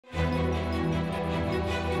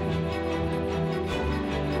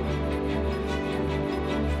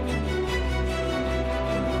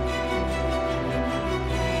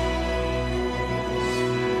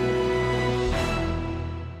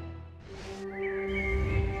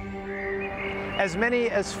As many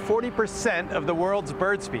as 40% of the world's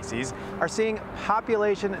bird species are seeing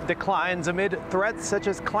population declines amid threats such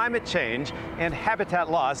as climate change and habitat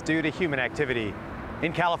loss due to human activity.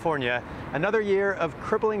 In California, another year of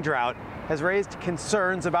crippling drought has raised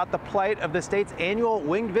concerns about the plight of the state's annual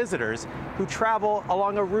winged visitors who travel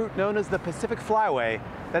along a route known as the Pacific Flyway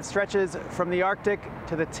that stretches from the Arctic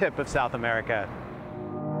to the tip of South America.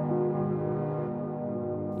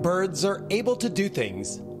 Birds are able to do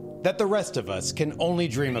things that the rest of us can only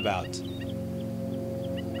dream about.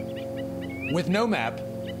 With no map,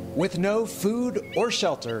 with no food or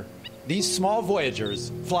shelter, these small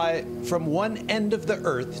voyagers fly from one end of the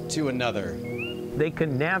earth to another. They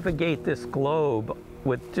can navigate this globe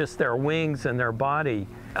with just their wings and their body.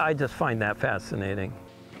 I just find that fascinating.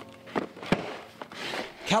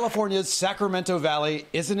 California's Sacramento Valley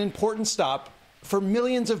is an important stop for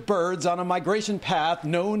millions of birds on a migration path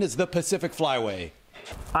known as the Pacific Flyway.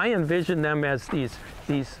 I envision them as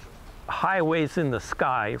these highways in the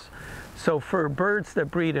sky. So for birds that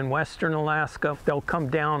breed in western Alaska, they'll come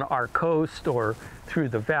down our coast or through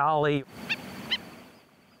the valley.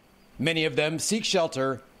 Many of them seek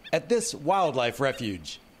shelter at this wildlife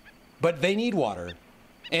refuge, but they need water.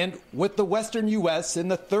 And with the western U.S. in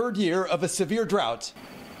the third year of a severe drought,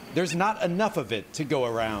 there's not enough of it to go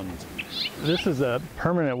around. This is a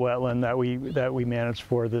permanent wetland that we managed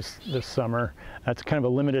for this summer. It's kind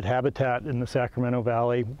of a limited habitat in the Sacramento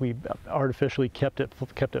Valley. We artificially kept it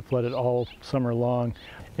flooded all summer long.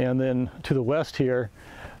 And then to the west here,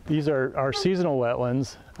 these are our seasonal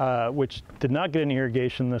wetlands, which did not get any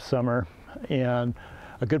irrigation this summer, and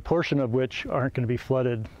a good portion of which aren't going to be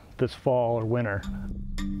flooded this fall or winter.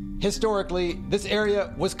 Historically, this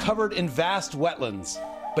area was covered in vast wetlands,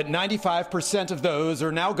 but 95% of those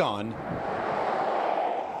are now gone,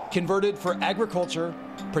 converted for agriculture,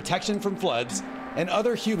 protection from floods, and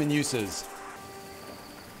other human uses.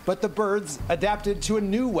 But the birds adapted to a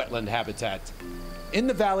new wetland habitat in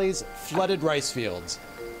the valley's flooded rice fields,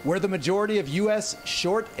 where the majority of U.S.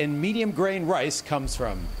 short and medium grain rice comes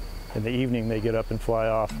from. In the evening, they get up and fly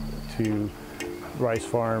off to rice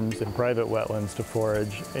farms and private wetlands to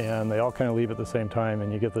forage, and they all kind of leave at the same time,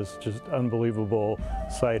 and you get this just unbelievable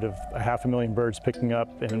sight of 500,000 birds picking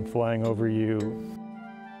up and flying over you.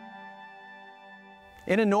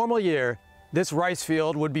 In a normal year, this rice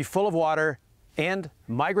field would be full of water and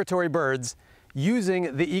migratory birds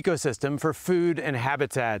using the ecosystem for food and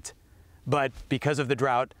habitat. But because of the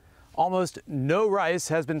drought, almost no rice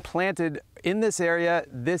has been planted in this area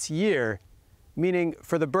this year, meaning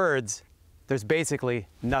for the birds, there's basically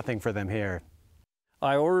nothing for them here.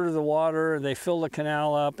 I order the water, they fill the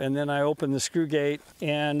canal up, and then I open the screw gate,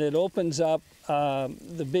 and it opens up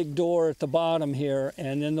the big door at the bottom here,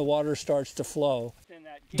 and then the water starts to flow.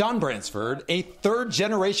 Don Bransford, a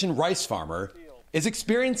third-generation rice farmer, is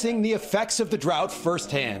experiencing the effects of the drought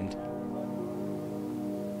firsthand.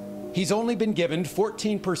 He's only been given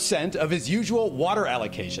 14% of his usual water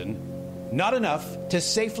allocation, not enough to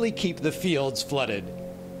safely keep the fields flooded.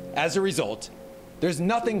 As a result, there's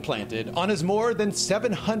nothing planted on his more than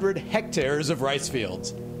 700 hectares of rice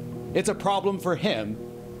fields. It's a problem for him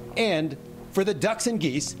and for the ducks and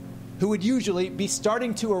geese who would usually be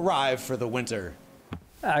starting to arrive for the winter.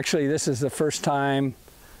 Actually, this is the first time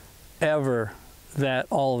ever that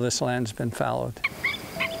all of this land's been fallowed.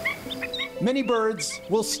 Many birds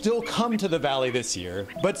will still come to the valley this year,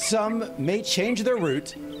 but some may change their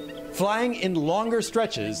route, flying in longer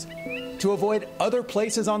stretches to avoid other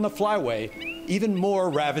places on the flyway even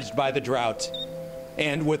more ravaged by the drought.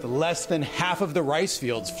 And with less than half of the rice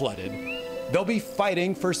fields flooded, they'll be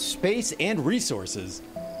fighting for space and resources,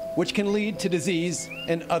 which can lead to disease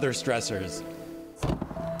and other stressors.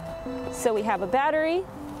 So we have a battery,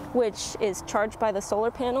 which is charged by the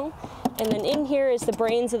solar panel, and then in here is the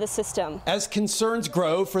brains of the system. As concerns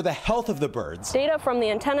grow for the health of the birds, data from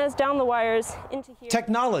the antennas down the wires into here.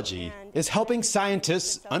 Technology is helping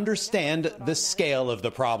scientists understand the scale of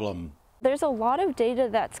the problem. There's a lot of data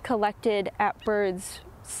that's collected at birds'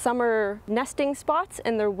 summer nesting spots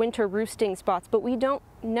and their winter roosting spots, but we don't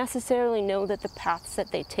necessarily know that the paths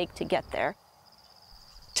that they take to get there.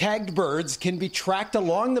 Tagged birds can be tracked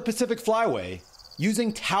along the Pacific Flyway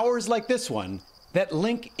using towers like this one that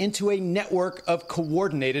link into a network of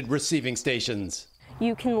coordinated receiving stations.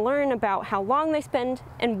 You can learn about how long they spend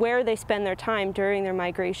and where they spend their time during their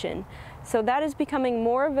migration. So that is becoming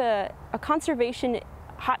more of a conservation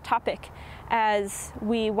hot topic as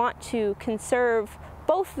we want to conserve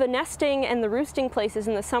both the nesting and the roosting places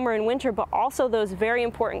in the summer and winter, but also those very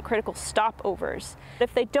important critical stopovers.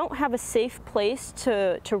 If they don't have a safe place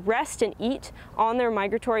to rest and eat on their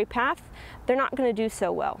migratory path, they're not going to do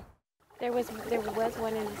so well. There was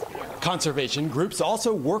one in this field. Conservation groups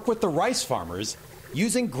also work with the rice farmers,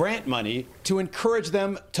 using grant money to encourage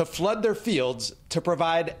them to flood their fields to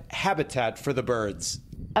provide habitat for the birds.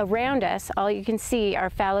 Around us, all you can see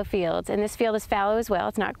are fallow fields, and this field is fallow as well.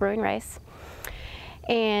 It's not growing rice.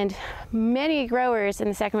 And many growers in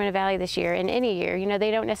the Sacramento Valley this year, and any year, you know,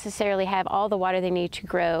 they don't necessarily have all the water they need to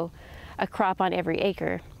grow a crop on every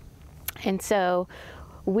acre. And so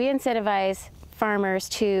we incentivize farmers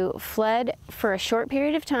to flood for a short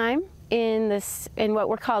period of time in what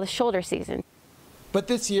we're called the shoulder season. But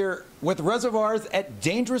this year, with reservoirs at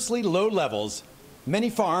dangerously low levels, many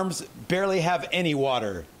farms barely have any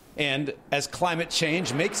water. And as climate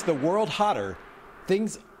change makes the world hotter,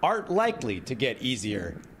 things aren't likely to get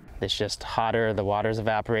easier. It's just hotter, the water's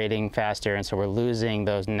evaporating faster, and so we're losing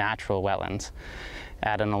those natural wetlands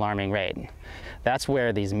at an alarming rate. That's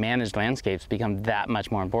where these managed landscapes become that much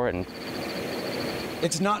more important.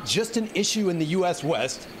 It's not just an issue in the U.S.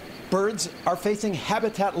 West. Birds are facing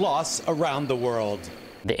habitat loss around the world.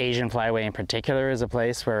 The Asian flyway in particular is a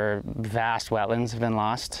place where vast wetlands have been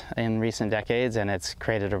lost in recent decades, and it's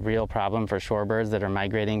created a real problem for shorebirds that are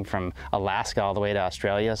migrating from Alaska all the way to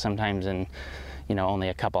Australia, sometimes in, you know, only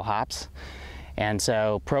a couple hops. And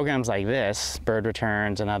so programs like this, Bird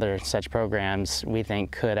Returns and other such programs, we think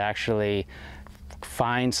could actually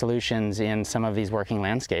find solutions in some of these working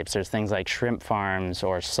landscapes. There's things like shrimp farms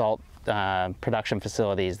or salt production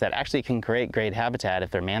facilities that actually can create great habitat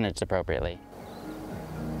if they're managed appropriately.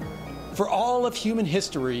 For all of human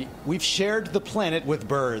history, we've shared the planet with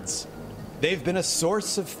birds. They've been a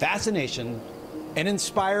source of fascination and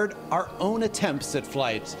inspired our own attempts at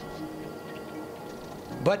flight.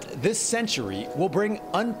 But this century will bring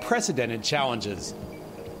unprecedented challenges.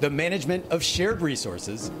 The management of shared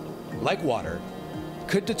resources, like water,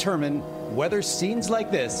 could determine whether scenes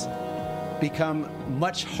like this become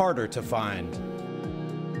much harder to find.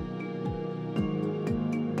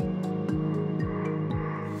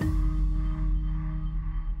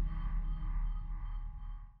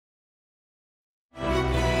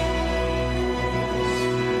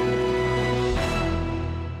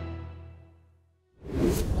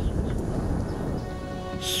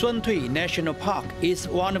 Xuân Thủy National Park is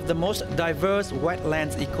one of the most diverse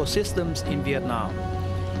wetlands ecosystems in Vietnam.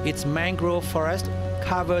 Its mangrove forest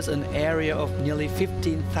covers an area of nearly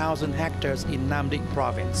 15,000 hectares in Nam Định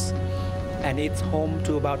province, and it's home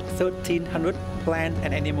to about 1,300 plant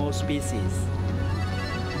and animal species.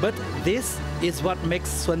 But this is what makes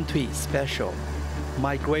Xuân Thủy special: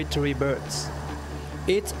 migratory birds.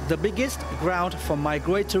 It's the biggest ground for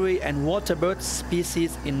migratory and water bird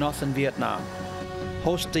species in northern Vietnam,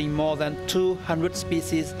 hosting more than 200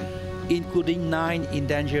 species, including 9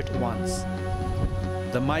 endangered ones.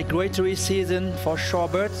 The migratory season for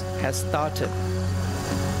shorebirds has started,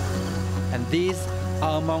 and these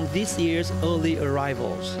are among this year's early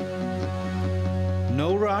arrivals.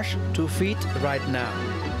 No rush to feed right now,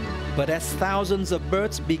 but as thousands of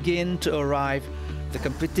birds begin to arrive, the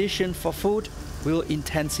competition for food will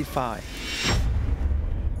intensify.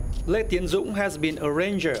 Lê Tiến Dũng has been a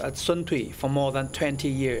ranger at Xuân Thủy for more than 20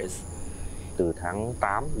 years. Từ tháng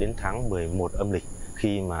 8 đến tháng 11 âm lịch,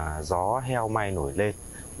 khi mà gió heo may nổi lên,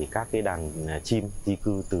 thì các cái đàn chim di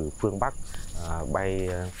cư từ phương Bắc bay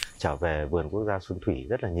trở về vườn quốc gia Xuân Thủy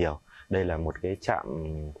rất là nhiều. Đây là một cái trạm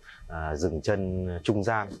dừng chân trung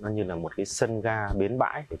gian, nó như là một cái sân ga bến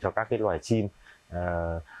bãi để cho các cái loài chim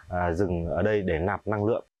dừng ở đây để nạp năng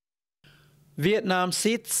lượng. Vietnam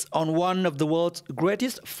sits on one of the world's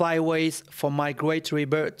greatest flyways for migratory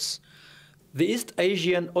birds, the East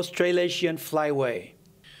Asian Australasian Flyway.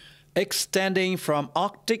 Extending from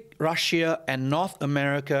Arctic Russia and North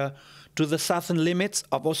America to the southern limits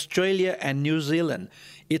of Australia and New Zealand,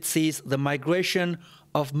 it sees the migration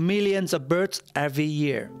of millions of birds every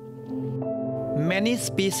year. Many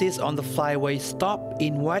species on the flyway stop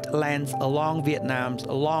in wetlands along Vietnam's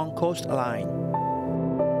long coastline.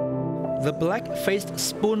 The black-faced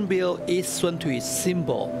spoonbill is Xuân Thủy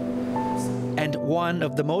symbol, and one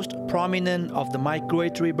of the most prominent of the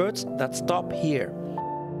migratory birds that stop here.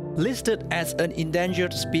 Listed as an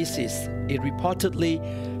endangered species, it reportedly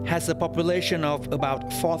has a population of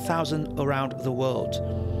about 4,000 around the world.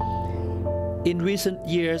 In recent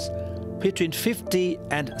years, between 50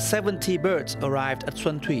 and 70 birds arrived at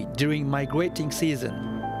Xuân Thủy during migrating season.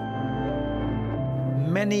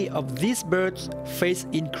 Many of these birds face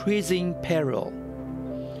increasing peril.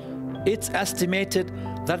 It's estimated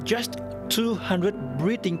that just 200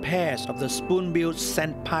 breeding pairs of the spoon-billed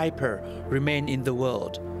sandpiper remain in the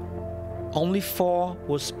world. Only 4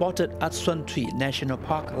 were spotted at Xuân Thủy National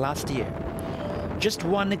Park last year. just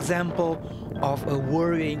one example of a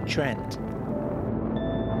worrying trend.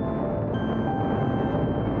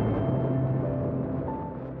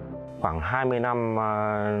 Khoảng 20 năm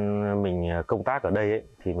mình công tác ở đây ấy,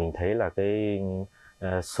 thì mình thấy là cái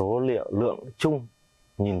số lượng chung,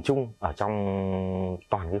 nhìn chung ở trong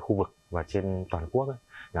toàn cái khu vực và trên toàn quốc ấy,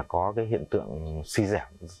 là có cái hiện tượng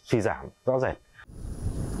suy giảm rõ rệt.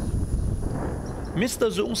 Mr.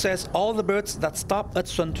 Dũng says all the birds that stop at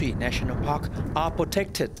Xuân Thủy National Park are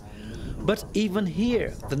protected. But even here,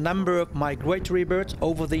 the number of migratory birds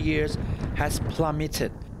over the years has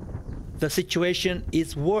plummeted. The situation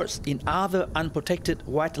is worse in other unprotected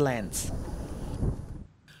wetlands.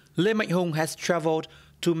 Lê Mạnh Hùng has traveled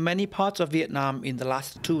to many parts of Vietnam in the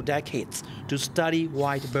last 2 decades to study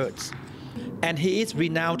white birds, and he is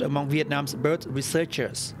renowned among Vietnam's bird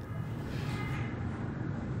researchers.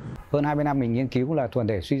 Hơn 20 năm mình nghiên cứu là thuần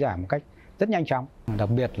thể suy giảm một cách rất nhanh chóng, đặc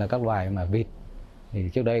biệt là các loài mà vịt. Thì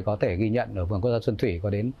trước đây có thể ghi nhận ở vườn quốc gia Xuân Thủy có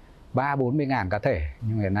đến 30-40 ngàn cá thể,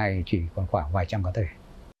 nhưng hiện nay chỉ còn khoảng vài trăm cá thể.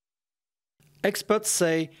 Experts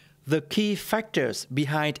say the key factors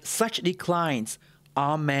behind such declines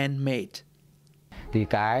are man-made. Thì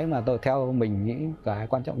cái mà theo mình nghĩ cái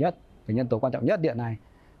quan trọng nhất, cái nhân tố quan trọng nhất hiện nay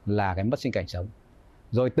là cái mất sinh cảnh sống.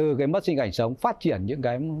 Rồi từ cái mất sinh cảnh sống phát triển những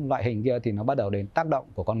cái loại hình kia thì nó bắt đầu đến tác động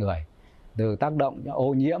của con người. Từ tác động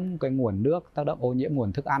ô nhiễm cái nguồn nước, tác động ô nhiễm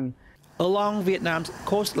nguồn thức ăn. Along Vietnam's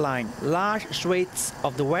coastline, large swathes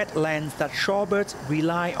of the wetlands that shorebirds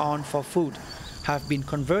rely on for food have been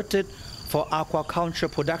converted for aquaculture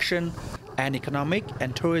production and economic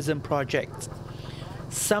and tourism projects,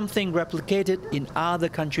 something replicated in other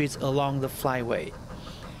countries along the flyway.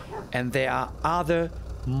 And there are other,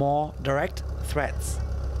 more direct threats.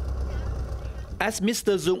 As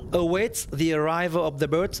Mr. Dũng awaits the arrival of the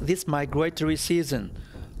birds this migratory season,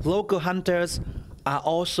 local hunters are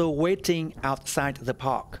also waiting outside the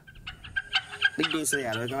park.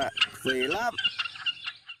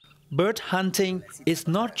 Bird hunting is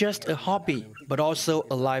not just a hobby, but also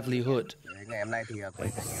a livelihood.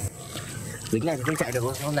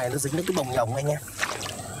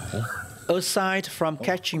 Aside from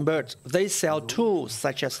catching birds, they sell tools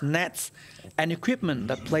such as nets and equipment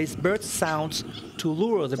that plays bird sounds to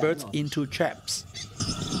lure the birds into traps.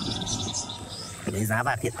 Giá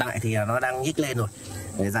vạc hiện tại thì nó đang nhích lên rồi.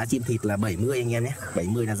 Giá chim thịt là 70 anh em nhé.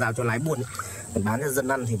 70 là giao cho lái buôn. Còn bán cho dân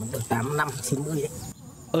ăn thì vẫn được 85, 90 đấy.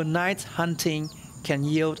 A night's hunting can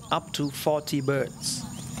yield up to 40 birds.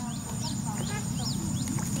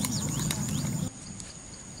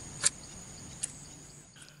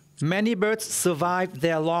 Many birds survive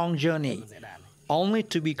their long journey, only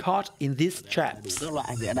to be caught in these traps.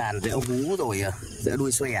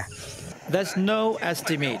 There's no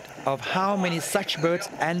estimate of how many such birds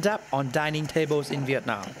end up on dining tables in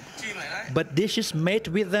Vietnam, but dishes made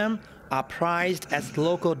with them are prized as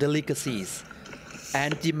local delicacies,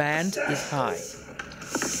 and demand is high.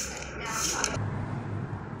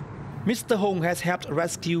 Mr. Hùng has helped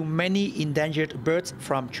rescue many endangered birds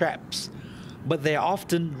from traps, but they are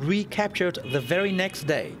often recaptured the very next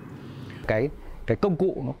day. Cái công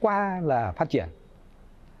cụ nó quá là phát triển,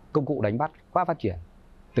 công cụ đánh bắt quá phát triển,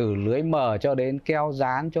 từ lưới mờ cho đến keo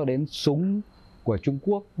dán cho đến súng của Trung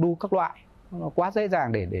Quốc, đu các loại, nó quá dễ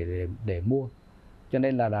dàng để mua, cho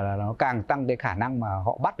nên là nó càng tăng cái khả năng mà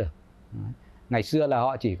họ bắt được. Ngày xưa là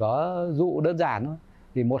họ chỉ có dụ đơn giản thôi,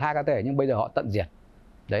 thì 1-2 cá thể, nhưng bây giờ họ tận diệt.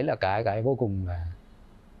 Đấy là cái vô cùng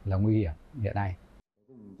là nguy hiểm hiện nay.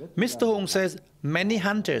 Mr. Hùng says many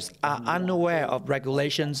hunters are unaware of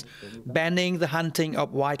regulations banning the hunting of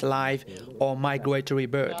wildlife or migratory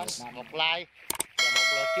birds.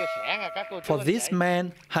 For this man,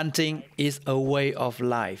 hunting is a way of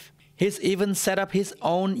life. He's even set up his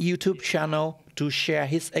own YouTube channel to share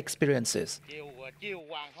his experiences.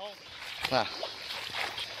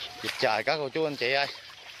 Dịch trời các cô chú anh chị ơi.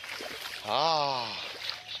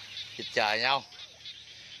 Dịch trời nhau.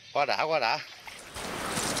 Quá đã, quá đã.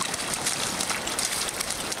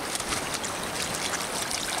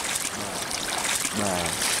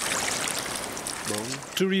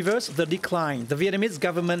 To reverse the decline, the Vietnamese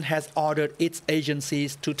government has ordered its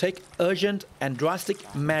agencies to take urgent and drastic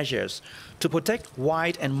measures to protect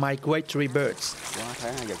white and migratory birds.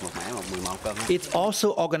 It's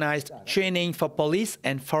also organized training for police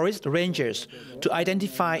and forest rangers to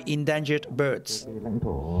identify endangered birds.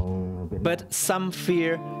 But some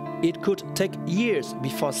fear it could take years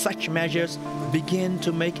before such measures begin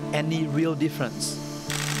to make any real difference.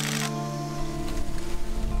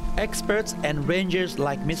 Experts and rangers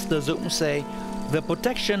like Mr. Dũng say the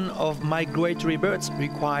protection of migratory birds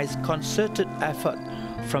requires concerted effort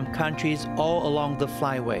from countries all along the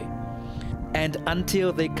flyway. and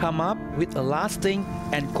until they come up with a lasting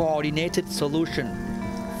and coordinated solution,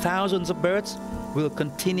 thousands of birds will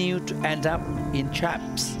continue to end up in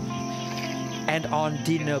traps and on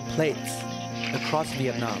dinner plates across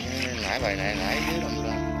Vietnam.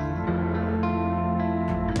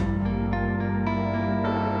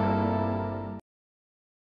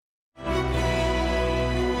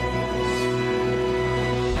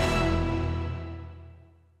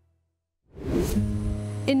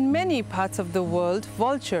 In many parts of the world,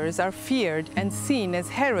 vultures are feared and seen as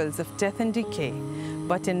heralds of death and decay.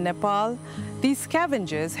 But in Nepal, these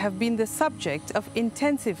scavengers have been the subject of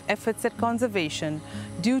intensive efforts at conservation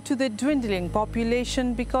due to the dwindling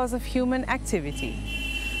population because of human activity.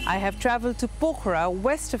 I have traveled to Pokhara,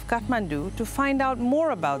 west of Kathmandu, to find out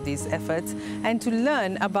more about these efforts and to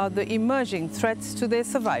learn about the emerging threats to their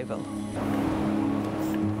survival.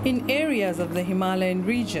 In areas of the Himalayan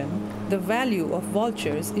region, the value of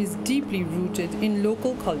vultures is deeply rooted in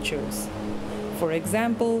local cultures. For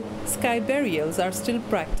example, sky burials are still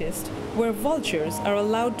practiced, where vultures are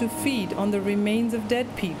allowed to feed on the remains of dead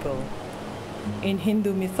people. In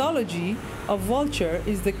Hindu mythology, a vulture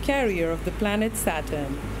is the carrier of the planet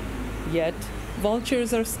Saturn. Yet,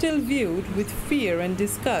 vultures are still viewed with fear and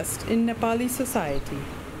disgust in Nepali society.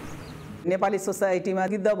 Nepali सोसाइटीमा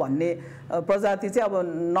गिद्ध भन्ने प्रजाति चाहिँ अब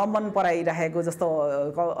नमन पराइराखेको जस्तो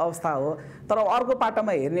अवस्था हो तर अर्को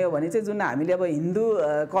पाटोमा हेर्ने हो भने चाहिँ जुन हामीले अब हिन्दू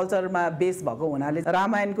कल्चरमा बेस भएको हुनाले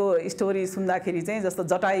रामायणको स्टोरी सुन्दाखेरि चाहिँ जस्तो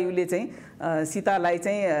जटायुले चाहिँ सीतालाई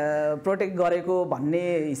चाहिँ प्रोटेक्ट गरेको भन्ने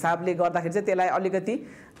हिसाबले गर्दाखेरि चाहिँ त्यसलाई अलिकति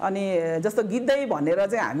अनि जस्तो गिद्धै भनेर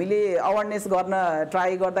चाहिँ हामीले अवेयरनेस गर्न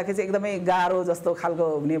ट्राई गर्दाखेरि चाहिँ एकदमै गाह्रो जस्तो खालको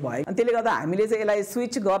हुने भयो अनि त्यसले गर्दा हामीले चाहिँ यसलाई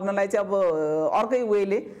स्विच गर्नलाई चाहिँ अब अर्कै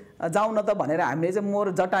वेले जाउँ न त भनेर हामीले चाहिँ मोर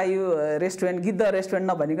जटायु रेस्टुरेन्ट गिद्ध रेस्टुरेन्ट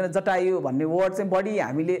नभनिकन जटायु भन्ने वर्ड चाहिँ बढी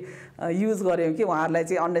हामीले युज गर्यौं कि उहाँहरुलाई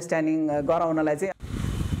चाहिँ अन्डरस्ट्यान्डिङ गराउनलाई चाहिँ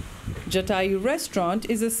Jatayu restaurant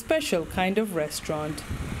is a special kind of restaurant.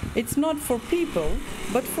 It's not for people,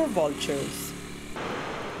 but for vultures.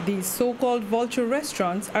 These so-called vulture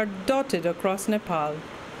restaurants are dotted across Nepal.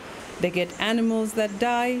 They get animals that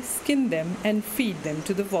die, skin them, and feed them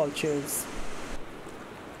to the vultures.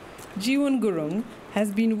 Jiwan Gurung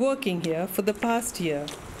has been working here for the past year,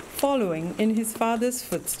 following in his father's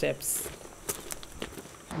footsteps.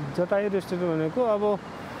 Jatayu restaurant भनेको अब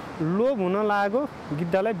लोभ हुन लाग्यो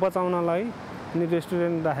गिद्धलाई बचाउनलाई नि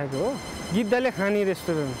restaurant राखेको हो गिद्धले खाने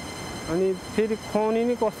restaurant अनि फेरि खुवाउने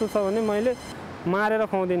नि कस्तो छ भने मैले मारेर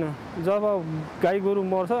खुवाउँदिन जब गाई गोरु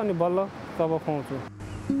मर्छ अनि बल्ल तब खुवाउँछु.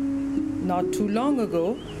 Not too long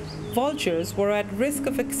ago, vultures were at risk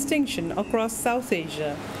of extinction across South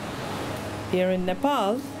Asia. Here in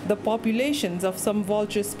Nepal, the populations of some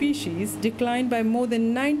vulture species declined by more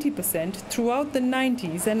than 90% throughout the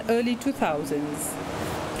 90s and early 2000s.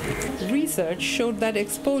 Research showed that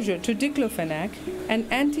exposure to diclofenac, an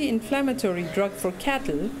anti-inflammatory drug for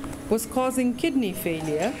cattle, was causing kidney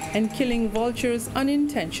failure and killing vultures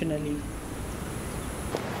unintentionally.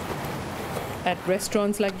 At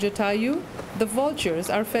restaurants like Jatayu, the vultures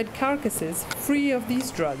are fed carcasses free of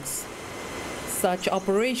these drugs. Such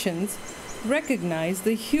operations recognize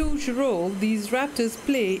the huge role these raptors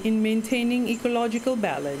play in maintaining ecological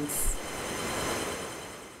balance.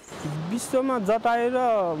 विश्वमा जटायु र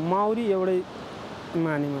Maori एउटै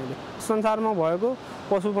माने मैले संसारमा भएको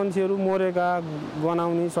पशुपन्छीहरू मरेका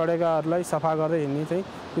बनाउने सडेकाहरूलाई सफा गर्दै हिँड्ने चाहिँ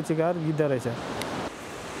पिचिकार गिद्ध रहेछ.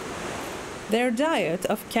 Their diet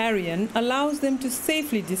of carrion allows them to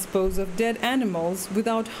safely dispose of dead animals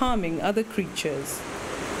without harming other creatures.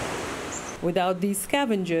 Without these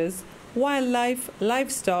scavengers, wildlife,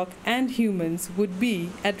 livestock, and humans would be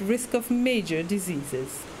at risk of major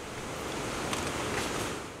diseases.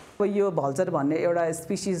 Yo vulture भन्ने एउटा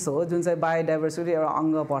species हो जुन चाहिँ biodiversity एउटा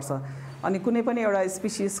अंग पर्छ अनि कुनै पनि एउटा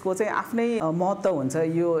स्पिसिसको चाहिँ आफ्नै महत्त्व हुन्छ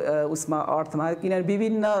यो उसमा अर्थमा किनभने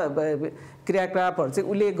विभिन्न क्रियाकलापहरु चाहिँ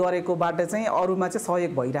उले गरेकोबाट चाहिँ अरुमा चाहिँ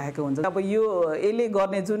सहयोग भइरहेको हुन्छ. अब यो यसले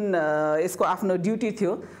गर्ने जुन यसको आफ्नो ड्युटी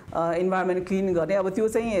थियो इन्भाइरोन्मेन्ट क्लीन गर्ने अब त्यो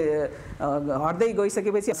चाहिँ हट्दै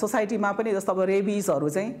गइसकेपछि सोसाइटीमा पनि जस्तो अब रेबिजहरु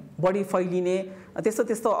चाहिँ बढी फैलिने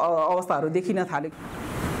त्यस्तो अवस्थाहरु देखिन थाल्यो.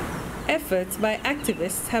 Efforts by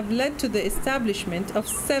activists have led to the establishment of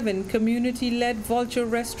 7 community-led vulture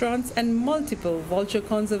restaurants and multiple vulture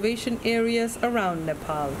conservation areas around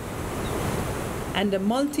Nepal. And a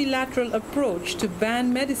multilateral approach to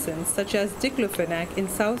ban medicines such as diclofenac in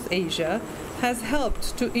South Asia has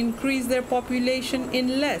helped to increase their population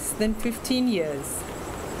in less than 15 years.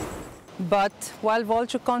 But while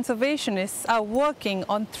vulture conservationists are working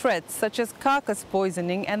on threats such as carcass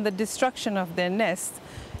poisoning and the destruction of their nests,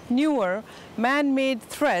 newer man-made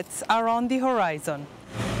threats are on the horizon.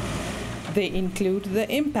 They include the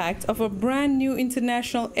impact of a brand new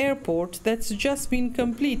international airport that's just been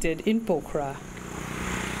completed in Pokhara.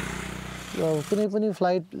 कुनै पनि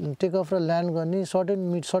flight take off र land गर्ने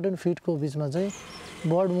certain फिटको बिचमा चाहिँ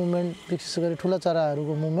bird movement विशेष गरी ठुला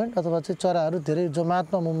चराहरूको movement अथवा चाहिँ चराहरू धेरै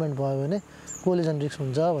जमातमा मुभमेन्ट भयो भने कोलिजन रिस्क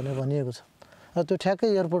हुन्छ भनेर भनिएको छ र त्यो ठ्याक्कै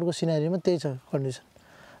एयरपोर्टको सिनेरियोमा त्यही छ कन्डिसन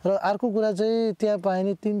र अर्को कुरा चाहिँ त्यहाँ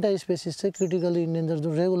पाइने 3टा स्पेसिस चाहिँ क्रिटिकली इन्डेन्जर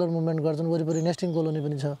जुन रेगुलर मुभमेन्ट गर्छन् वरिपरि नेस्टिङ कोलोनी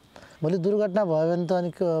पनि छ भोलि दुर्घटना भयो भने त अनि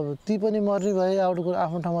ती पनि मर्ने भए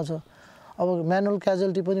आफ्नो ठाउँमा छ अब म्यानुअल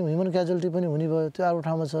क्याजुअल्टी पनि ह्युमन क्याजुअल्टी पनि हुने भयो त्यो आफ्नो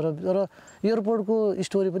ठाउँमा छ र एयरपोर्टको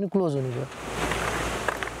स्टोरी पनि क्लोज हुने भयो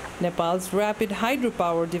Nepal's rapid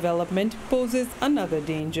hydropower development poses another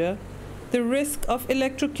danger, the risk of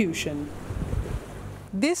electrocution.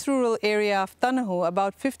 This rural area of Tanahu,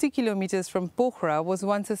 about 50 kilometers from Pokhara, was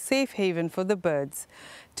once a safe haven for the birds.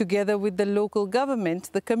 Together with the local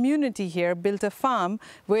government, the community here built a farm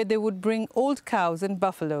where they would bring old cows and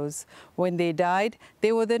buffaloes. When they died,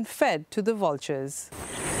 they were then fed to the vultures.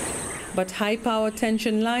 But high-power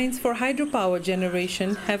tension lines for hydropower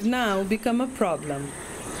generation have now become a problem.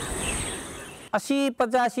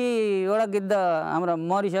 80-85 वटा गिद्ध हाम्रो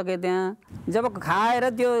मरिसके त्यहाँ जब खाएर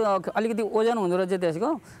त्यो अलिकति ओजन हुँदो रहेछ त्यसको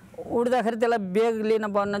उड्दाखेरि त्यसलाई बेग लिन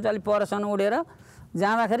पर्न चाहिँ अलि परसम्म उडेर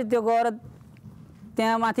जाँदाखेरि त्यो गएर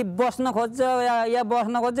त्यहाँ माथि बस्न खोज्छ या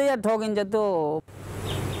बस्न खोज्छ या ठोकिन्छ त्यो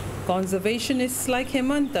Conservationists like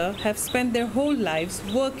Hemanta have spent their whole lives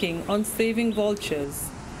working on saving vultures.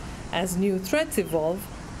 As new threats evolve,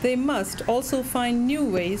 they must also find new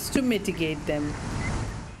ways to mitigate them.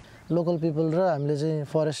 Local people र हामीले चाहिँ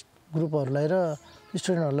फरेस्ट ग्रुपहरुलाई र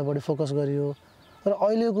स्टुडेन्टहरुलाई बढी फोकस गरियो र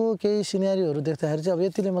अहिलेको केही सिनेरियोहरु देख्दाखेरि चाहिँ अब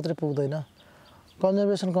यतिले मात्रै पुग्दैन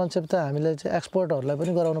कन्जर्भेसन कन्सेप्ट त हामीले चाहिँ एक्सपर्टहरुलाई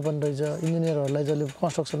पनि गराउनु पर्ने रहेछ इन्जिनियरहरुलाई जसले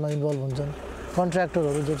कन्स्ट्रक्सनमा इन्भल्भ हुन्छन्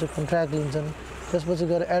कन्ट्र्याक्टरहरु जो चाहिँ कन्ट्र्याक्ट लिन्छन् त्यसपछि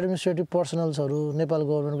गएर एडमिनिस्ट्रेटिभ पर्सनल्सहरु नेपाल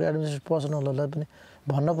गभर्नमेन्टको एडमिनिस्ट्रेटिभ पर्सनलहरुलाई पनि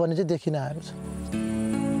भन्न पर्ने चाहिँ देखिन आएको छ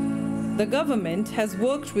The government has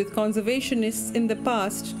worked with conservationists in the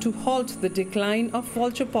past to halt the decline of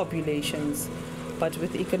vulture populations. But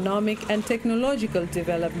with economic and technological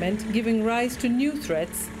development giving rise to new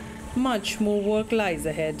threats, much more work lies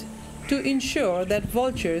ahead to ensure that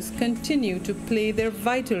vultures continue to play their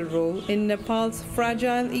vital role in Nepal's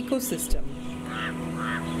fragile ecosystem.